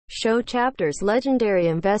show chapters legendary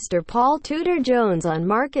investor Tudor Jones on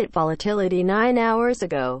market volatility 9 hours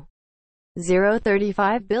ago.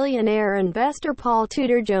 35 billionaire investor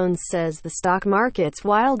Tudor Jones says the stock market's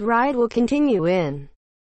wild ride will continue in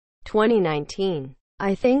 2019.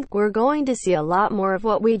 I think we're going to see a lot more of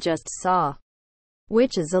what we just saw,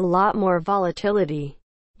 which is a lot more volatility,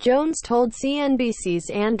 Jones told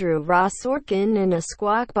CNBC's Andrew Ross Sorkin in a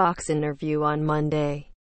Squawk Box interview on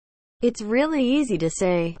Monday. It's really easy to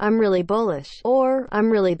say, I'm really bullish, or, I'm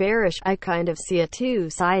really bearish. I kind of see a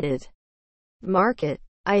two-sided market.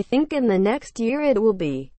 I think in the next year it will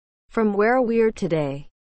be, from where we're today,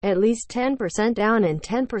 at least 10% down and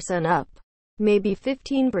 10% up. Maybe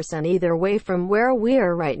 15% either way from where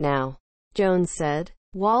we're right now, Jones said.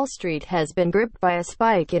 Wall Street has been gripped by a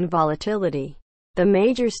spike in volatility. The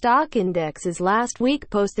major stock indexes last week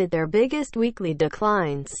posted their biggest weekly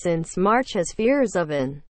declines since March as fears of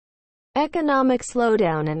an economic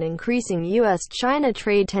slowdown and increasing U.S.-China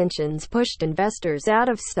trade tensions pushed investors out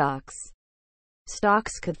of stocks.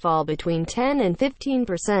 Stocks could fall between 10 and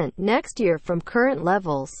 15% next year from current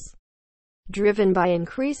levels, driven by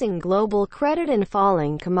increasing global credit and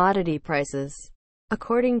falling commodity prices.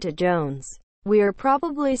 According to Jones, we are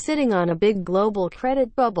probably sitting on a big global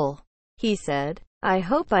credit bubble, he said. I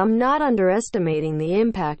hope I'm not underestimating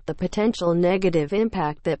the potential negative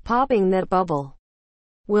impact that popping that bubble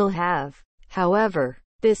will have. However,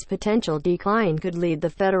 this potential decline could lead the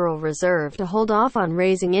Federal Reserve to hold off on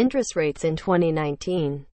raising interest rates in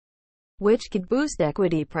 2019, which could boost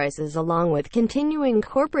equity prices along with continuing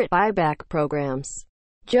corporate buyback programs.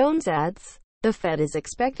 Jones adds, the Fed is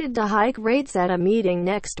expected to hike rates at a meeting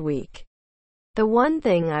next week. The one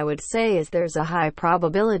thing I would say is there's a high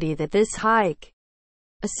probability that this hike,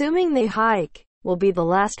 assuming they hike, will be the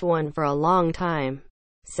last one for a long time,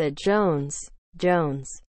 said Jones. Jones,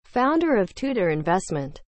 founder of Tudor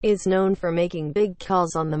Investment, is known for making big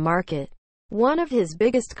calls on the market. One of his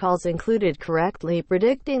biggest calls included correctly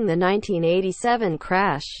predicting the 1987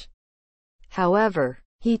 crash. However,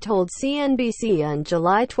 he told CNBC on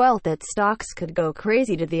July 12 that stocks could go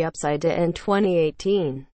crazy to the upside to end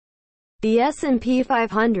 2018. The S&P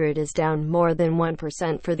 500 is down more than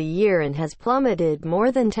 1% for the year and has plummeted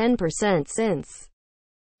more than 10% since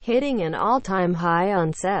hitting an all-time high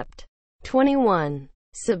on Sept. 21.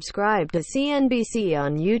 Subscribe to CNBC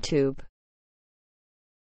on YouTube.